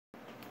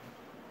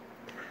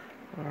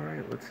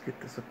Alright, let's get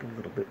this up a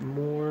little bit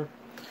more.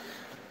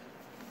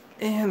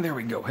 And there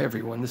we go. Hey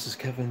everyone, this is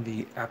Kevin,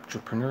 the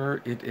Apptrepreneur.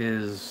 It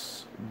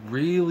is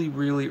really,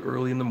 really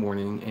early in the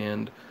morning,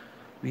 and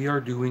we are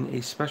doing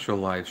a special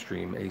live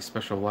stream. A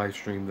special live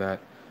stream that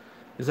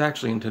is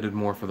actually intended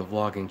more for the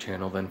vlogging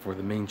channel than for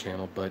the main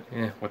channel, but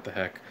what the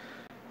heck.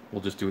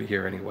 We'll just do it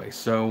here anyway.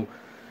 So,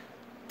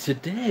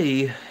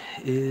 today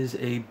is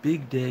a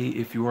big day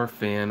if you are a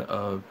fan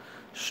of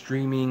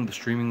streaming, the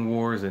streaming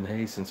wars, and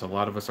hey, since a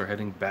lot of us are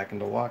heading back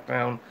into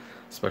lockdown,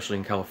 especially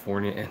in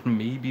California and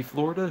maybe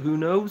Florida, who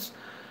knows?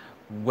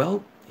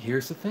 Well,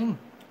 here's the thing.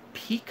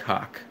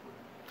 Peacock,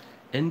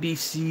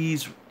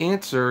 NBC's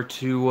answer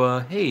to,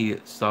 hey,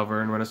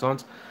 Sovereign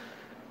Renaissance,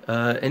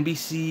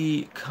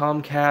 NBC,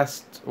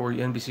 Comcast, or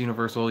NBC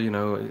Universal,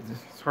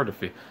 it's hard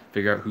to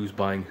figure out who's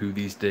buying who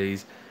these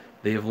days.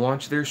 They have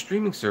launched their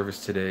streaming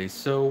service today,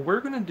 so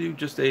we're going to do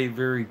just a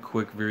very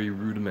quick, very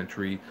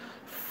rudimentary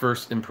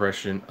first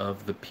impression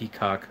of the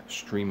Peacock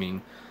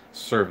streaming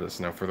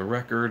service. Now, for the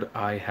record,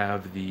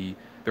 there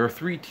are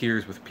 3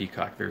 tiers with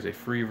Peacock. There's a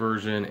free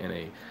version and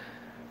a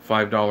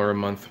 $5 a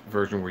month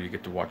version where you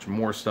get to watch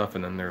more stuff,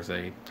 and then there's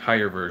a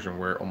higher version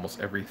where almost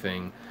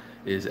everything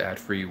is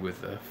ad-free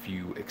with a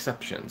few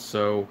exceptions.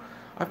 So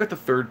I've got the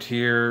 3rd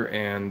tier,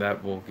 and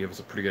that will give us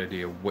a pretty good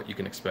idea of what you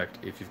can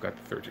expect if you've got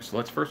the 3rd tier. So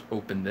let's first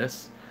open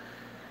this.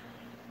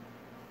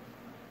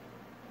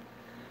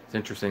 It's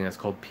interesting, it's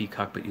called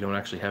Peacock, but you don't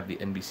actually have the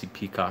NBC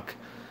Peacock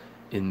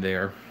in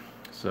there.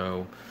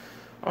 So,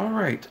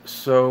 alright,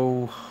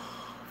 so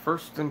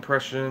first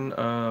impression,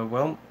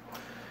 well,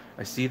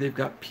 I see they've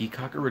got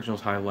Peacock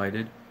Originals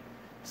highlighted.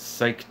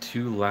 Psych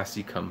 2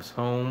 Lassie Comes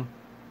Home.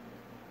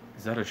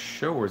 Is that a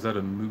show or is that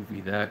a movie?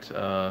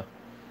 That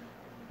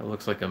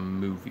looks like a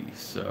movie,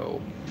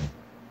 so...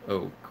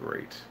 Oh,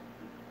 great.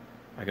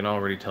 I can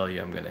already tell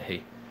you I'm gonna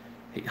hate...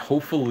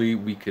 Hopefully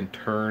we can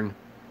turn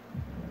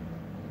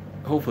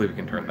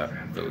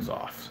those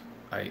off.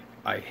 I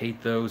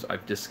hate those.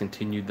 I've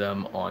discontinued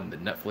them on the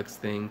Netflix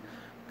thing.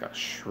 Got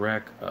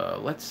Shrek.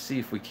 Let's see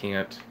if we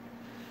can't...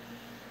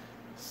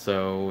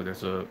 So, there's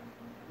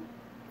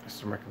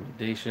some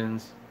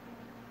recommendations.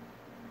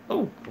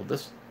 Oh, well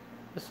this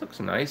looks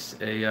nice.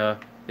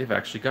 They've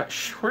actually got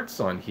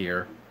shorts on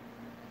here.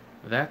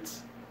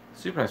 That's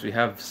super nice. We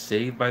have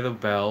Saved by the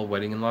Bell,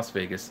 Wedding in Las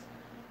Vegas.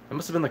 That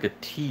must have been like a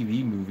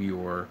TV movie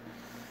or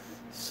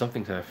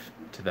something to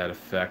that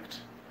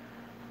effect.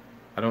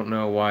 I don't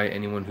know why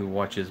anyone who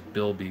watches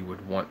Bilby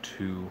would want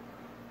to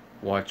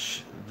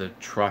watch the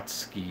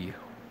Trotsky,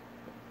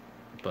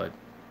 but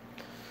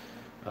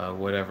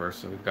whatever.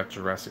 So we've got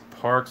Jurassic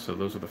Park, so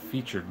those are the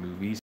featured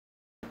movies.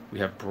 We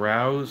have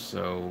Browse,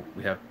 so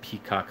we have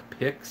Peacock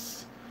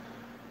Picks.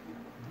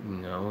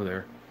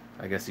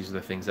 I guess these are the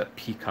things that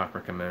Peacock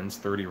recommends.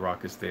 30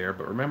 Rock is there,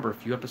 but remember, a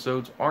few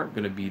episodes aren't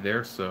going to be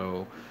there,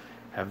 so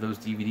have those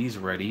DVDs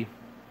ready.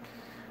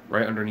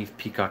 Right underneath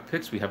Peacock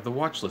Picks, we have the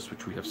watch list,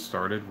 which we have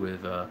started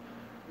with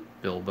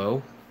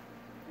Bilbo.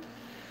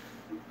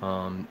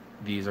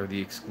 These are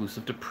the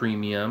exclusive to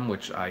Premium,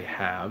 which I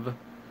have.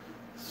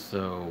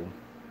 So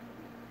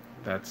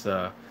that's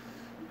oh,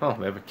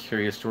 they have a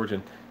Curious George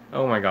and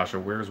oh my gosh,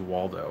 Where's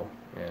Waldo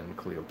and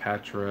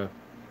Cleopatra,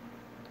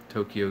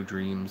 Tokyo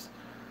Dreams,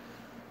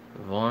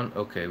 Vaughn.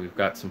 Okay, we've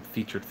got some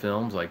featured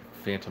films like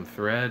Phantom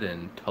Thread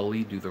and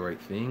Tully Do the Right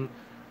Thing.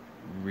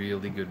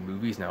 Really good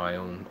movies. Now I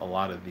own a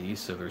lot of these,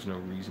 so there's no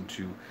reason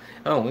to...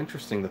 Oh,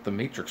 interesting that the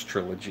Matrix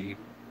trilogy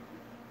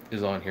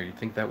is on here. You'd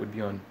think that would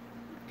be on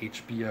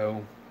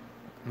HBO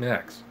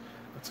Max.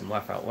 Got some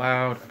Laugh Out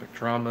Loud, epic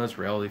dramas,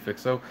 reality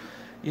fix. So,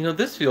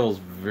 this feels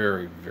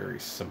very, very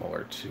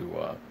similar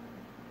to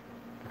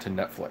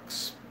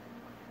Netflix.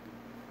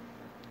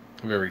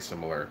 Very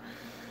similar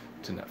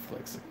to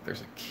Netflix.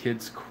 There's a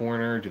kids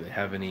corner. Do they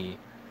have any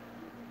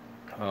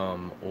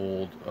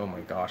old... Oh my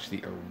gosh,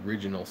 the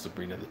original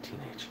Sabrina the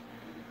Teenage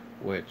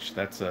Witch.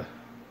 That's the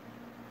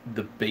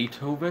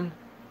Beethoven.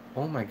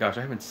 Oh my gosh,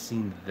 I haven't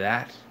seen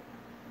that.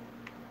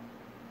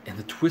 And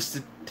the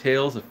Twisted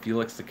Tales of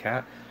Felix the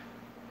Cat.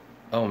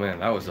 Oh man,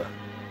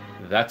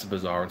 that's a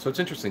bizarre one. So it's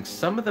interesting.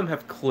 Some of them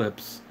have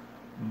clips,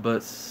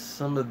 but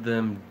some of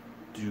them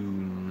do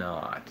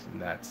not.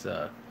 And that's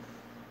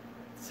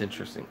it's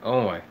interesting.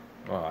 Oh my,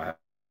 well, I haven't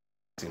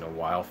seen in a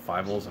while.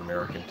 Fievel's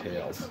American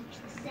Tales.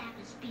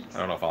 I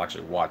don't know if I'll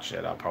actually watch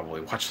it. I'll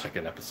probably watch like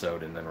an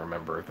episode and then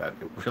remember that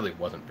it really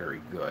wasn't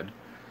very good.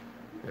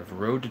 We have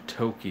Road to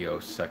Tokyo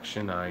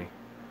section.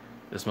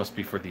 This must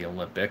be for the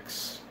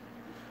Olympics.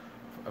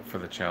 For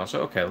the challenge.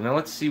 So, okay, now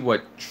let's see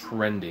what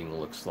trending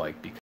looks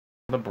like, because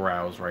the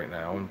Browse right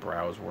now, and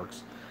Browse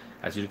works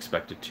as you'd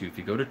expect it to. If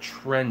you go to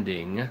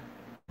trending,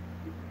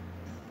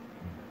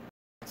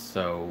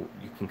 so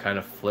you can kind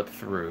of flip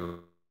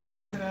through.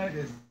 Tonight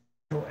is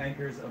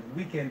anchors of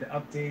Weekend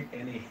Update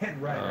and a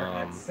head writer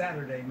at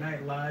Saturday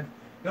Night Live.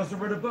 He also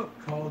wrote a book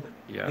called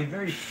A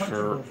Very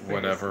Punchable Face.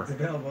 Whatever. It's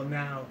available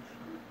now.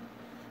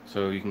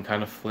 So you can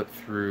kind of flip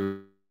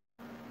through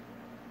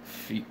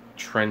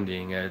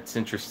trending. It's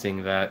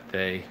interesting that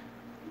the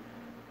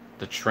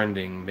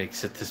trending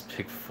makes it this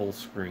big full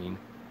screen.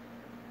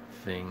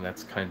 thing.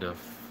 That's kind of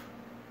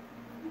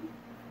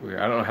weird.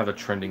 I don't know how the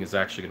trending is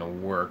actually going to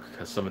work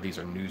because some of these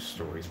are news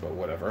stories, but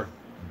whatever.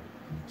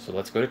 So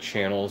let's go to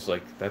channels.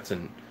 Like, that's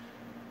an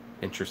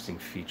interesting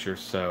feature.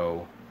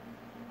 So,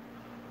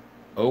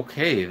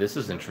 okay, this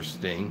is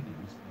interesting.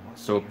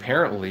 So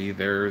apparently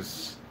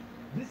there's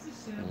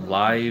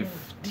live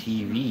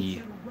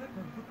TV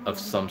of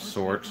some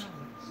sort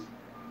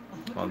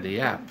on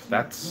the app.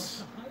 That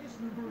is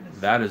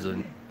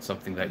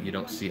something that you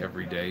don't see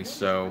every day.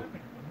 So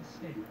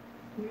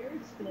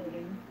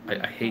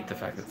I hate the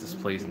fact that this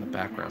plays in the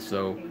background.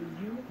 So,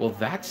 well,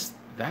 that's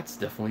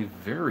definitely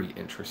very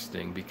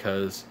interesting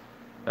because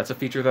that's a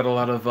feature that a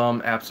lot of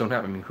apps don't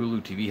have. I mean,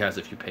 Hulu TV has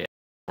if you pay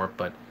for it,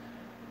 but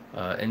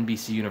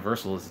NBC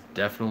Universal is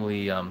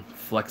definitely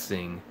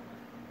flexing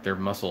their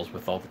muscles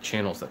with all the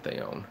channels that they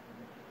own.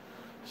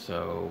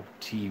 So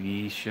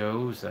TV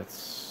shows,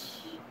 that's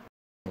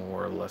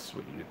more or less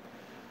what you'd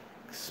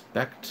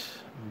expect.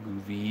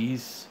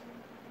 Movies.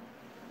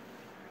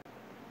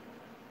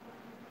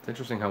 It's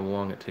interesting how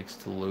long it takes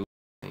to load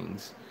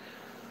things.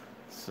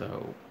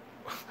 So,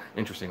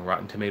 interesting.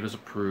 Rotten Tomatoes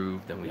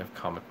approved. Then we have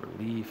Comic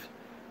Relief.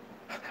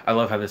 I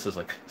love how this is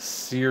like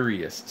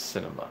serious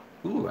cinema.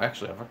 Ooh,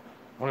 actually, I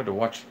wanted to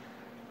watch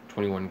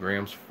 21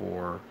 Grams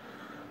for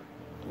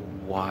a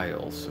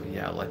while. So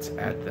yeah, let's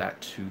add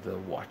that to the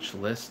watch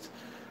list.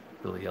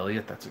 Billy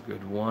Elliot, that's a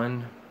good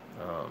one.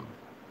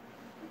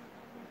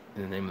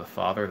 In the Name of the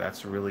Father,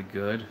 that's really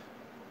good.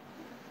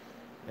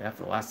 Yeah,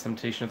 The Last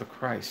Temptation of the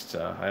Christ.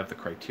 I have the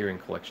Criterion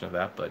collection of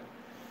that, but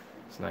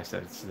it's nice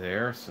that it's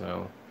there.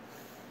 So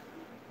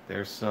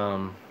there's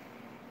some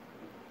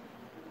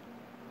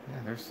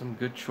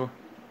good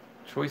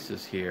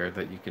choices here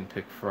that you can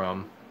pick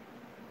from.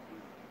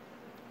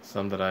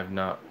 Some that I've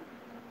not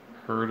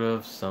heard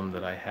of, some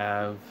that I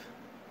have.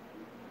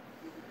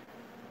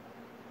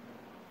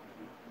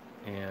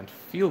 And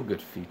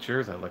feel-good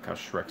features. I like how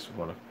Shrek's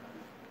one of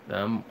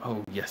them.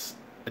 Oh, yes.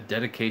 A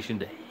dedication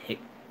to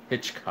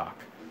Hitchcock.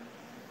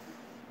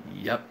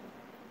 Yep.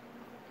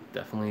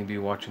 Definitely be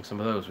watching some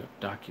of those. We have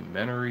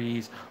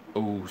documentaries.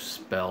 Oh,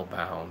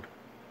 Spellbound.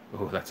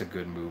 Oh, that's a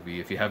good movie.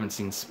 If you haven't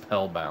seen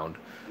Spellbound,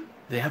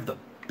 they have the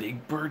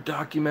Big Bird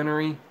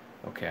documentary.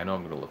 Okay, I know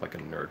I'm going to look like a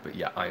nerd, but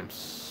yeah, I am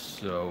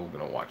so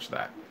going to watch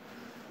that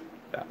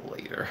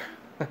later.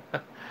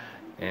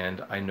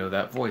 And I know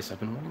that voice. I've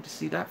been wanting to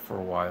see that for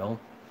a while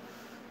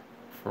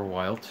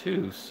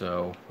too.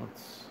 So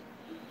let's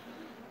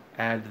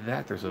add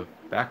that. There's a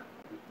Back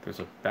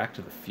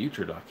to the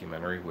Future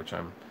documentary, which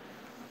I'm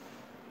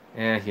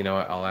you know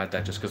what, I'll add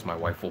that just because my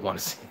wife will want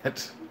to see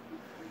it.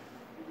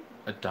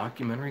 A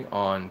documentary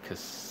on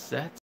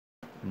cassette.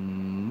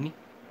 Neat.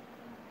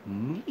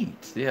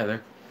 Yeah,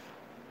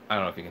 I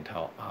don't know if you can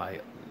tell,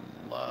 I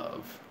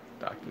love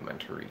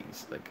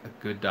documentaries. Like, a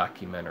good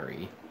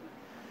documentary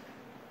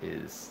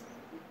there's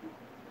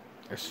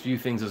few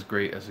things as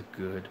great as a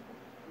good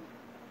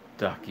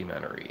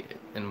documentary,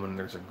 and when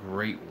there's a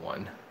great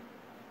one.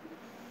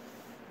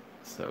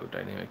 So,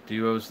 Dynamic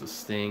Duos, The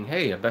Sting.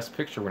 Hey, a Best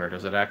Picture winner.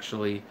 Does it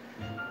actually...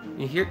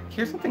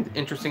 Here's something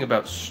interesting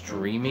about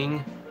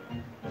streaming,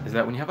 is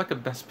that when you have like a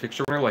Best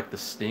Picture winner, like The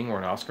Sting or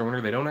an Oscar winner,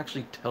 they don't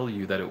actually tell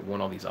you that it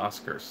won all these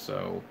Oscars.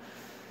 So,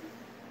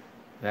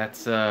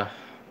 that's, like,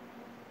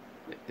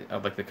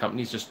 the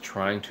company's just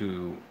trying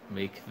to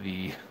make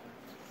the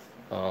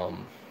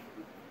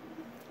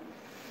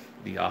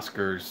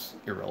Oscars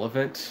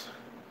irrelevant.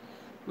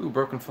 Ooh,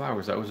 Broken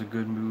Flowers, that was a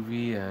good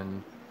movie.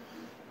 And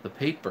The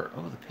Paper.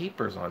 Oh, The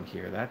Paper's on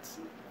here. That's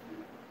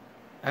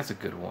a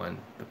good one.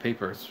 The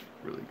Paper's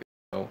really good.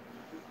 So,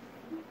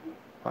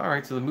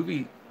 alright, so the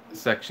movie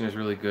section is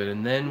really good.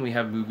 And then we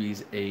have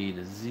movies A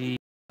to Z.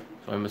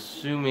 So I'm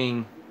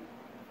assuming...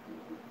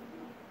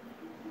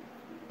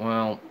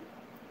 Well,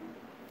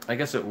 I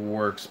guess it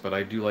works, but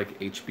I do like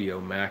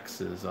HBO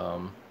Max's,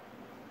 and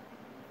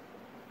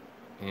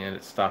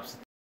it stops.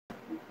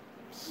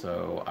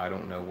 So I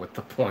don't know what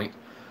the point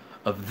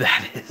of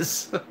that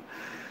is.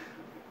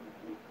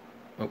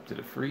 Oh, did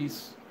it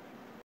freeze?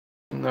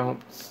 No,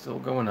 it's still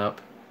going up.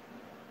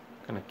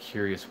 Kind of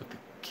curious what the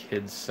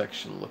kids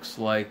section looks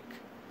like.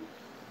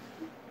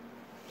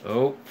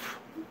 Oh,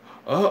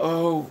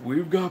 uh-oh,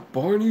 we've got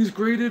Barney's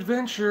Great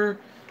Adventure,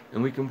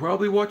 and we can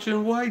probably watch it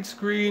in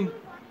widescreen.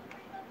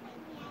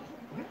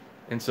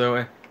 And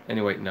so,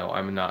 anyway, no,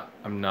 I'm not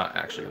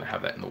actually gonna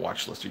have that in the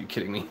watch list. Are you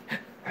kidding me?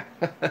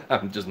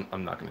 I'm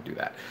not gonna do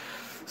that.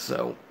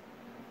 So,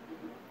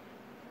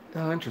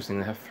 oh, interesting.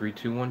 They have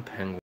 3-2-1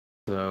 Penguin.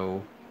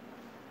 So,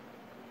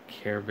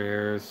 Care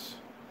Bears.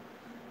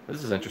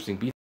 This is interesting.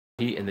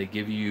 BT, and they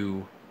give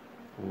you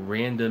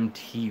random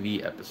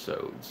TV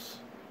episodes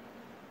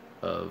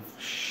of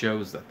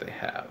shows that they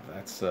have.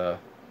 That's the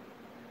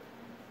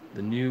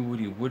new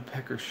Woody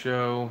Woodpecker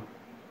show.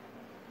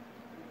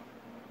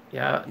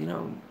 Yeah, you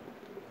know,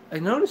 I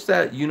noticed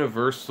that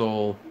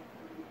Universal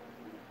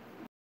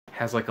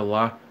has like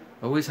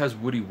always has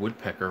Woody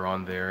Woodpecker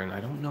on there, and I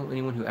don't know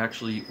anyone who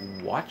actually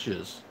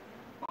watches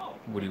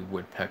Woody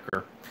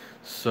Woodpecker.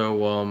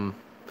 So,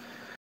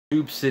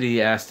 Tube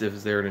City asked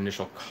if there an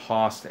initial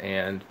cost,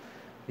 and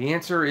the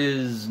answer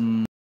is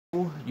no.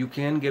 You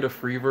can get a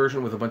free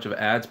version with a bunch of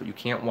ads, but you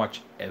can't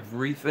watch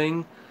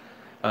everything.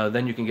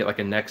 Then you can get like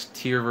a next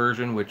tier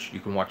version, which you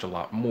can watch a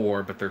lot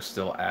more, but there's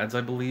still ads,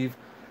 I believe.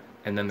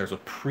 And then there's a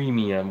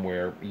premium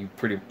where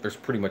there's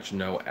pretty much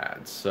no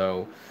ads.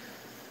 So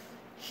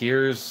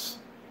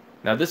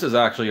now this is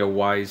actually a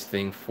wise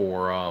thing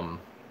for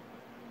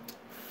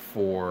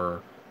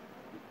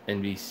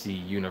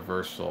NBC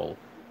Universal,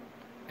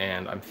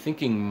 and I'm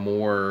thinking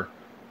more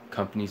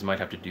companies might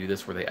have to do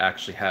this where they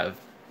actually have,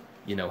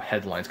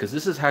 headlines, because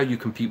this is how you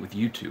compete with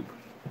YouTube.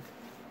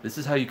 This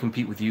is how you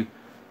compete with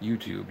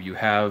YouTube. You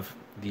have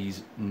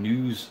these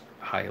news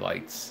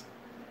highlights,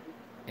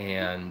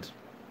 and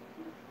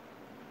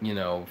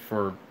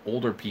for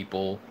older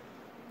people,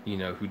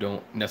 who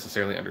don't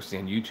necessarily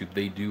understand YouTube,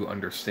 they do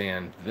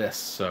understand this.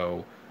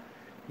 So,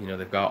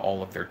 they've got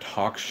all of their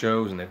talk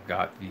shows, and they've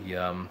got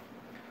the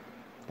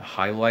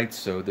highlights.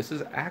 So this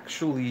is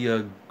actually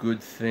a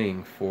good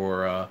thing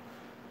for,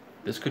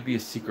 this could be a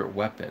secret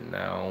weapon.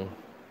 Now,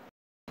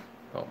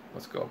 oh,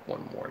 let's go up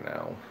one more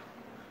now.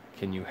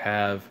 Can you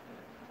have,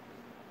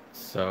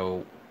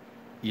 so,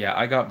 yeah,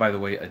 I got, by the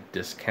way, a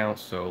discount,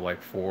 so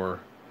like for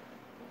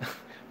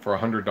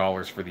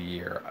 $100 for the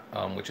year,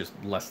 which is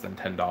less than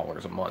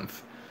 $10 a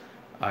month,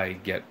 I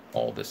get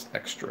all this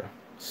extra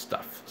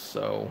stuff.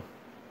 So,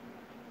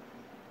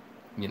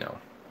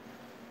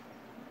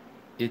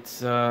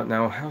 it's,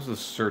 now, how's the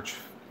search?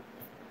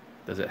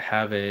 Does it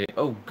have a,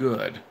 oh,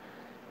 good.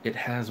 It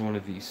has one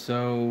of these.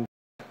 So,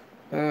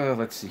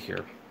 let's see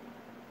here.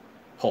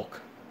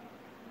 Hulk.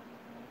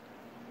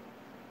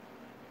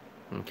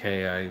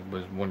 Okay, I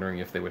was wondering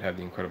if they would have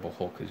the Incredible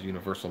Hulk, because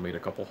Universal made a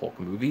couple Hulk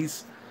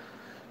movies.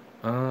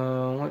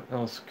 What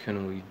else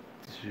can we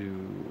do?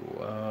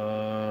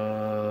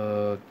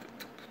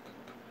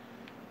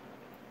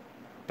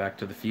 Back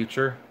to the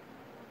Future.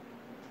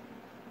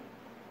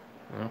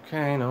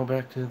 Okay, no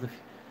Back to the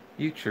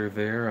Future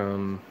there.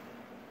 I'm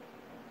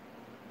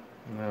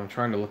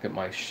trying to look at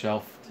my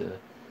shelf to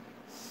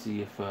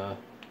see if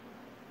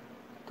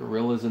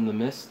Gorillas in the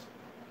Mist.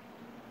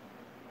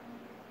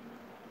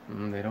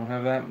 They don't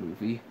have that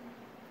movie.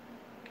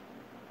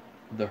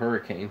 The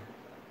Hurricane.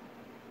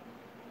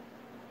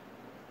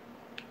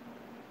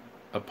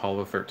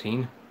 Apollo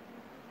 13.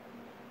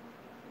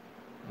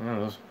 Oh,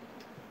 those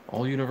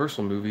all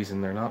Universal movies,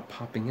 and they're not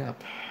popping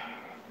up.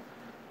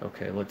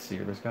 Okay, let's see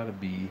here. There's got to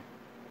be.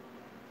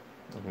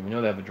 Okay, we know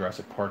they have the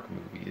Jurassic Park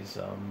movies.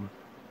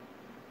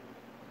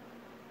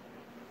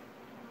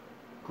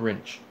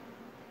 Grinch.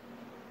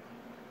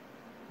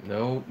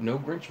 No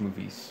Grinch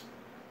movies.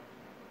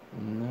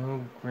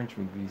 No Grinch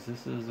movies.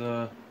 This is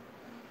so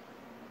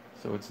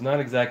it's not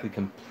exactly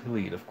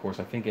complete. Of course,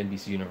 I think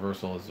NBC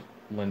Universal is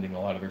lending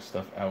a lot of their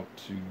stuff out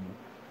to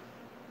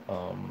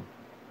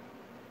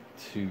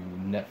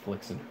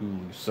Netflix and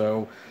Hulu.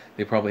 So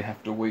they probably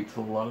have to wait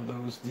till a lot of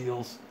those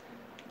deals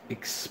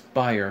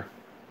expire.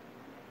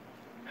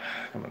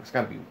 Come on, it's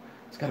got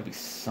to be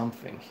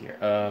something here.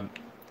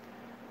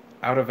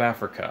 Out of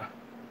Africa.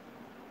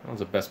 That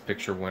was a Best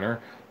Picture winner.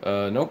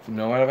 Nope,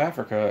 no Out of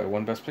Africa. It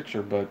won Best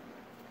Picture, but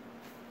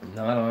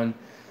not on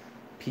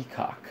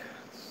Peacock.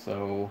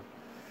 So,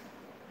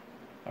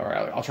 all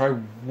right, I'll try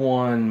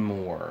one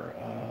more.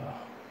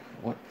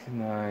 What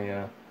can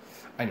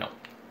I know.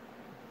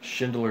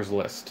 Schindler's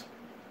List.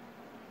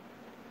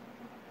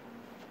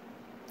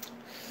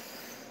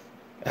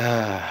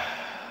 You're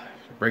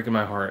breaking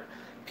my heart,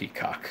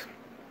 Peacock.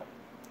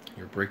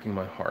 You're breaking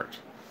my heart.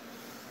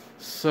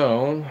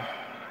 So,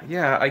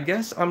 yeah, I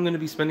guess I'm going to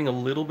be spending a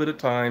little bit of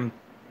time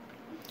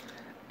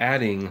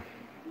adding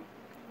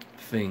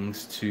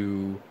things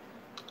to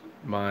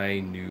my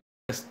new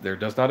list. There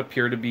does not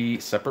appear to be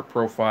separate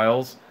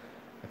profiles.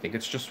 I think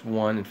it's just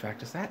one. In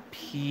fact, does that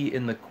P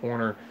in the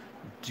corner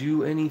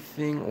do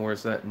anything, or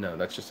is that, no,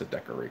 that's just a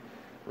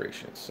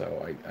decoration.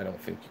 So I don't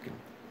think you can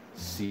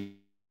see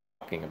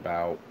what I'm talking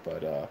about,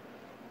 but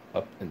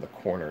up in the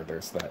corner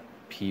there's that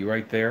P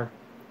right there,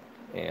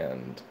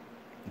 and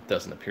it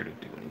doesn't appear to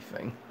do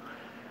anything.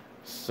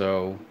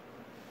 So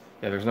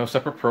yeah, there's no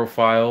separate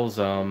profiles.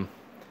 Now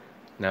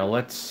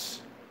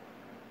let's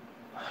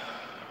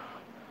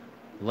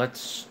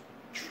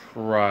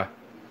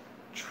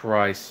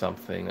try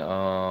something.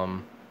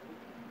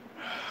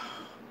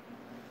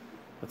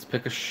 Let's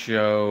pick a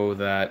show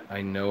that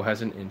I know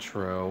has an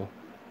intro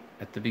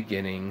at the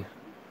beginning,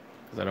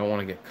 because I don't want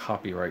to get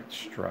copyright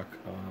struck.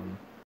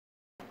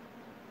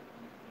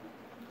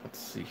 Let's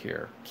see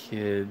here,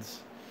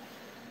 kids,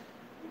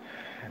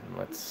 and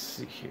let's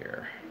see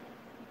here.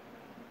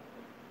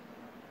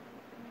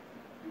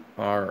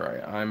 All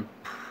right,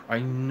 I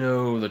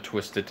know the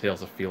Twisted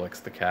Tales of Felix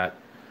the Cat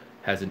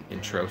has an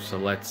intro, so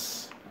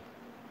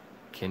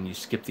can you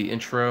skip the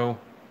intro?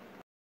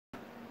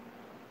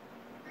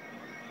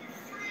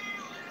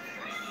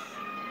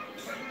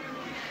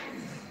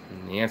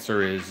 And the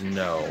answer is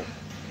no,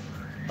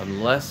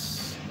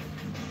 unless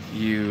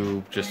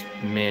you just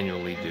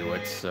manually do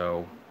it.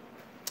 So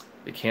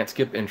you can't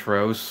skip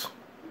intros.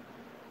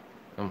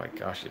 Oh my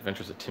gosh, The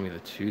Adventures of Timmy the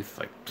Tooth.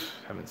 Like,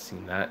 haven't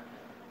seen that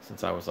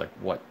since I was like,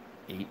 what,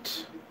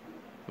 8?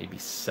 Maybe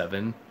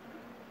 7?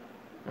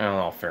 In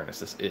all fairness,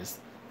 this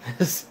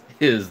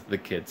is the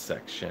kids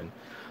section.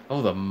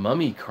 Oh, the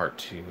Mummy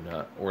cartoon.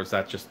 Or is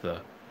that just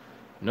the...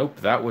 Nope,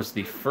 that was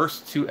the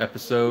first 2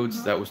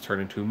 episodes that was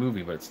turned into a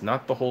movie, but it's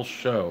not the whole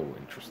show,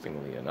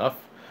 interestingly enough.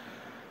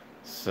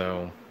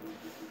 So...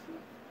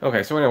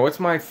 Okay, so anyway, what's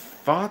my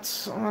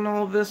thoughts on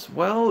all this?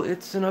 Well,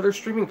 it's another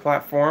streaming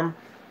platform.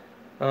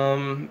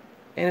 And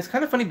it's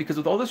kind of funny because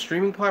with all the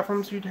streaming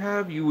platforms you'd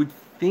have, you would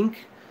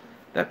think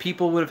that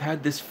people would have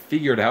had this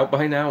figured out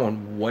by now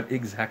on what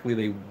exactly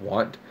they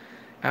want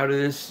out of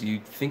this.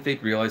 You'd think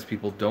they'd realize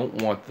people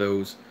don't want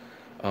those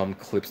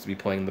clips to be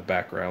playing in the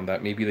background,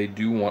 that maybe they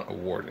do want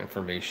award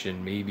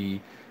information,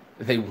 maybe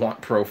they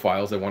want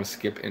profiles, they want to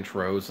skip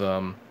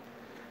intros.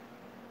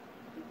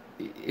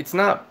 It's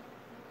not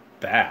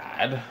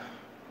bad.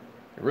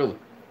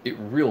 It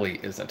really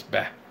isn't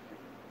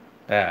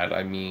bad.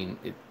 I mean,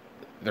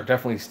 there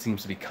definitely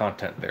seems to be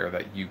content there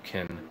that you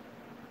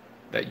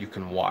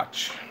can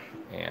watch,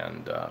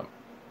 and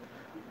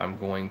I'm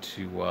going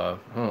to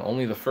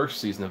only the first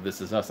season of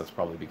This Is Us. That's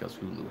probably because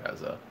Hulu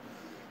has a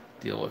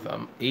deal with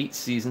 8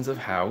 seasons of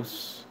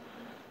House,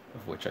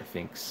 of which I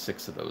think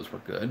 6 of those were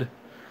good.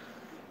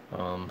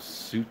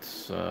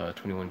 Suits,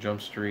 21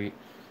 Jump Street,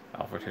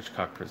 Alfred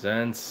Hitchcock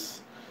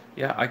Presents.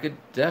 Yeah, I could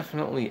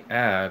definitely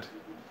add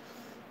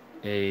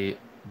a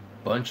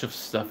bunch of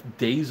stuff.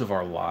 Days of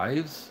Our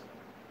Lives.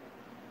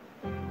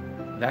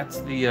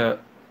 That's the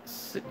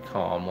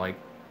sitcom. Like,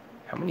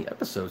 how many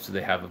episodes do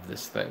they have of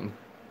this thing?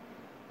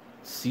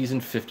 Season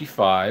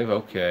 55,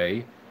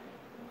 okay.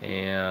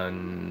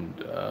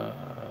 And,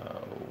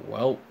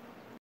 well,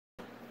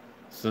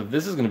 so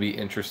this is going to be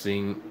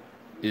interesting.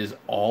 Is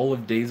all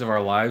of Days of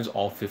Our Lives,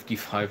 all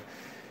 55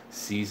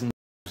 seasons,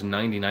 there's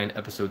 99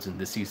 episodes in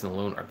this season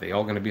alone, are they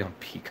all going to be on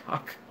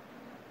Peacock?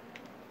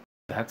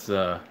 That's,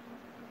 well,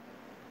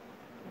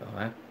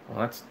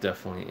 that's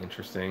definitely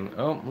interesting.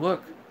 Oh,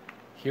 look,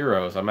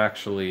 Heroes. I'm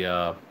actually,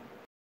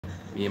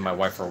 me and my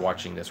wife are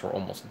watching this. We're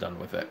almost done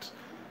with it.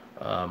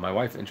 My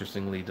wife,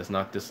 interestingly, does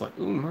not dislike...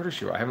 Ooh, Murder,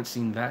 She Wrote. I haven't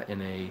seen that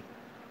in a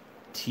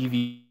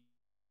TV...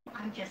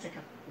 I'm Jessica.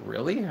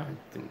 Really? I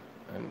didn't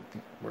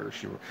think Murder,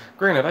 She Wrote...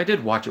 Granted, I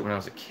did watch it when I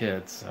was a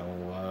kid,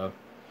 so,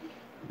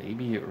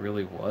 maybe it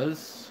really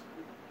was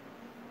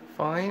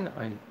fine.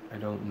 I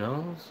don't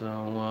know.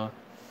 So,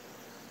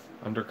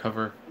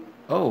 Undercover...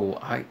 Oh,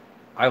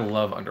 I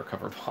love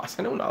Undercover Boss.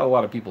 I know not a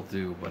lot of people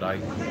do, but I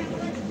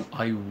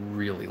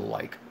really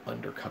like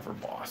Undercover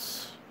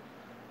Boss.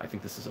 I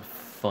think this is a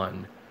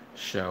fun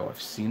show.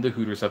 I've seen the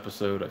Hooters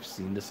episode. I've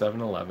seen the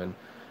 7-Eleven.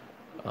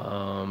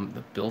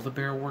 The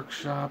Build-A-Bear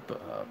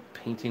Workshop.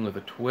 Painting with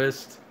a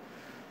Twist.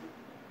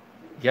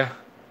 Yeah.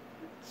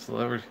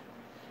 Celebrity.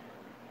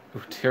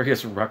 Ooh,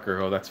 Darius Rucker.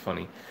 Oh, that's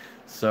funny.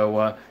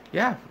 So,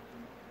 yeah.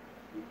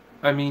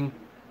 I mean...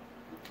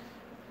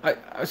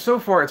 so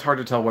far, it's hard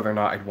to tell whether or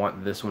not I'd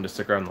want this one to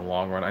stick around in the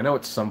long run. I know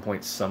at some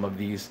point some of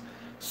these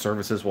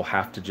services will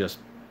have to just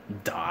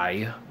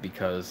die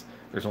because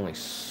there's only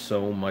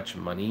so much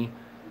money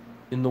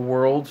in the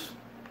world.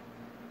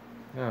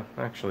 Yeah,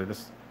 actually,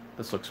 this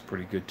looks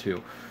pretty good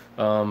too.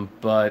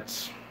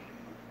 But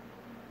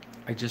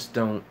I just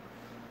don't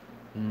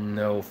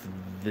know if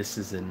this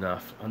is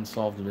enough.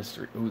 Unsolved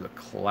Mystery. Ooh, the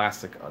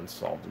classic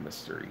Unsolved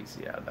Mysteries.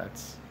 Yeah,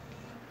 that's...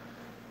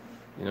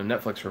 You know,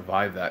 Netflix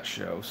revived that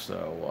show,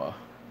 so,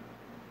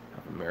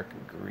 American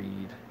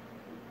Greed.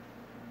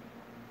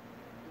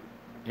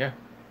 Yeah.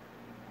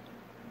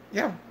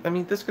 Yeah, I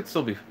mean, this could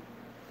still be...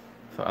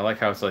 I like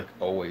how it's, like,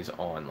 always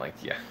on, like,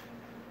 yeah.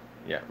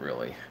 Yeah,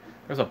 really.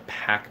 There's a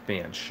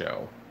Pac-Man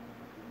show.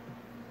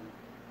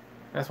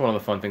 That's one of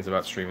the fun things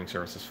about streaming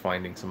services,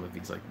 finding some of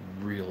these, like,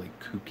 really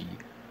kooky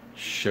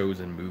shows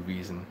and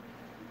movies, and...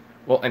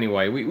 Well,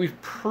 anyway, we've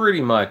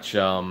pretty much,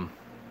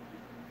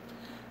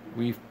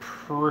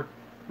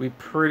 we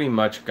pretty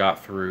much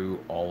got through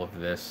all of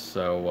this,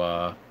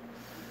 so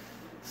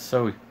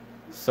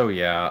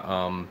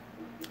yeah,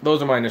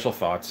 those are my initial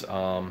thoughts.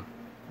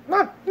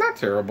 Not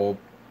terrible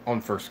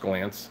on first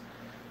glance.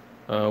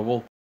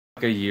 We'll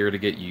take a year to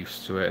get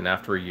used to it, and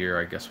after a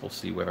year, I guess we'll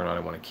see whether or not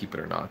I want to keep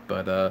it or not.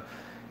 But,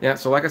 yeah,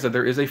 so like I said,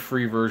 there is a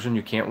free version.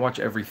 You can't watch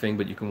everything,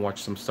 but you can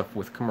watch some stuff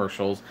with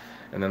commercials,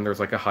 and then there's,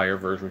 like, a higher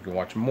version where you can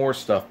watch more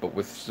stuff, but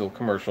with still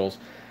commercials,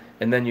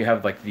 and then you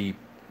have, like, the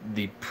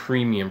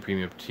premium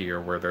tier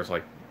where there's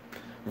like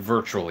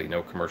virtually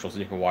no commercials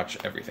and you can watch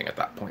everything at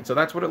that point. So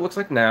that's what it looks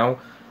like now.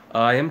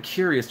 I am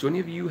curious, do any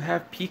of you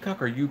have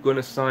Peacock? Are you going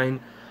to sign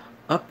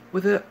up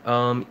with it?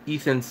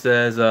 Ethan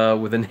says,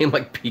 with a name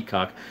like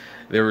Peacock,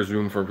 there is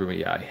room for improvement.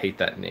 Yeah, I hate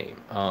that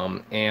name.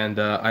 And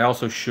I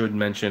also should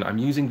mention, I'm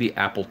using the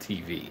Apple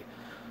TV.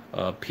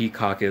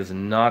 Peacock is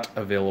not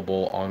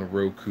available on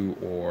Roku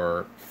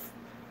or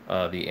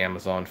the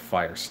Amazon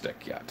Fire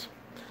Stick yet.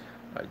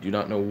 I do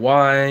not know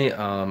why.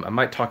 I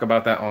might talk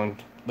about that on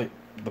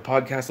the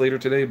podcast later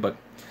today, but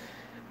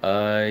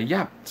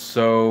yeah.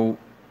 So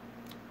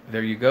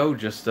there you go.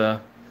 Just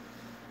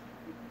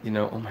you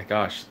know, oh my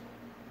gosh,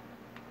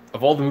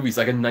 of all the movies,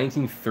 like a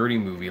 1930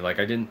 movie, like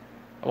I didn't,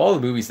 of all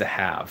the movies to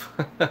have.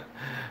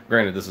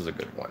 Granted, this is a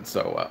good one.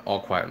 So All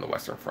Quiet on the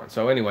Western Front.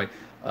 So anyway,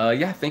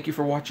 yeah, thank you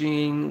for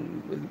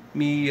watching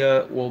me.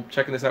 Well,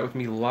 checking this out with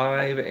me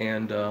live,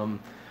 and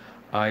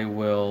I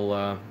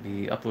will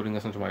be uploading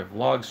this onto my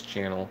vlogs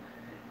channel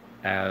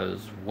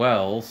as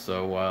well.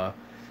 So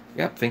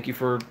yeah, thank you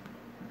for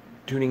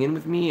tuning in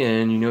with me,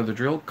 and you know the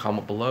drill.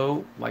 Comment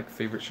below, like,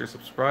 favorite, share,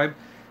 subscribe,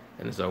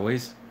 and as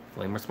always,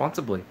 flame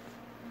responsibly.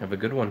 Have a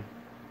good one.